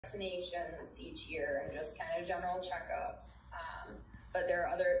vaccinations each year and just kind of general checkup. But there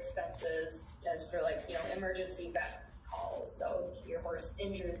are other expenses as for like, emergency vet calls. So your horse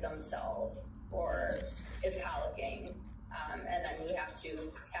injured themselves or is colicking. And then we have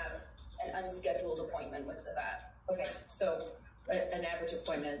to have an unscheduled appointment with the vet. Okay, so an average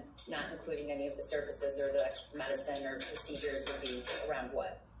appointment, not including any of the services or the medicine or procedures, would be around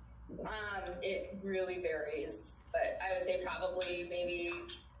what? It really varies, but I would say probably maybe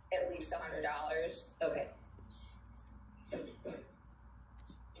at least $100. Okay.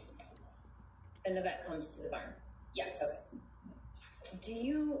 And the vet comes to the barn? Yes. Okay. Do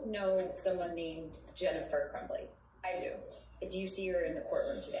you know someone named Jennifer Crumbly? I do. Do you see her in the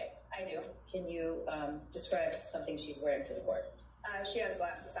courtroom today? I do. Can you describe something she's wearing for the court? She has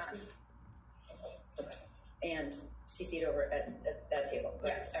glasses on. Okay. And she's seated over at that table?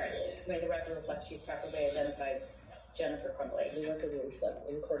 Yes. All right. May the record reflect she's properly identified Jennifer Crumbly. The record will reflect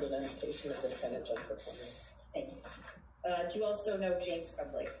in court identification of the defendant, Jennifer Crumbly. Thank you. Do you also know James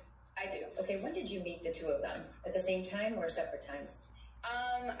Crumbly? I do. Okay, when did you meet the two of them? At the same time or separate times?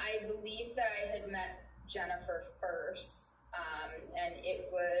 I believe that I had met Jennifer first, and it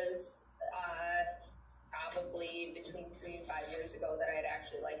was probably between 3 and 5 years ago that I had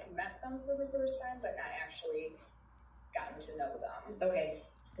actually met them for the first time, but not actually gotten to know them. Okay,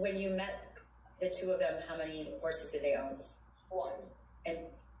 when you met the two of them, how many horses did they own? 1. And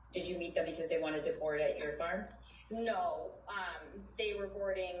did you meet them because they wanted to board at your farm? No, they were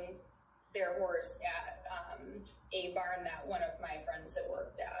boarding their horse at a barn that one of my friends had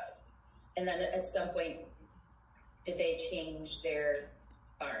worked at. And then at some point, did they change their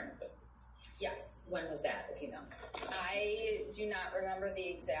barn? Yes. When was that, if you know? I do not remember the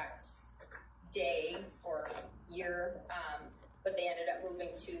exact day or year, but they ended up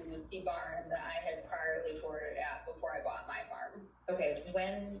moving to the barn that I had priorly boarded at before I bought my farm. Okay,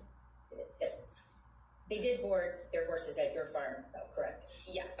 when they did board their horses at your farm, though, correct?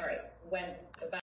 Yes. All right.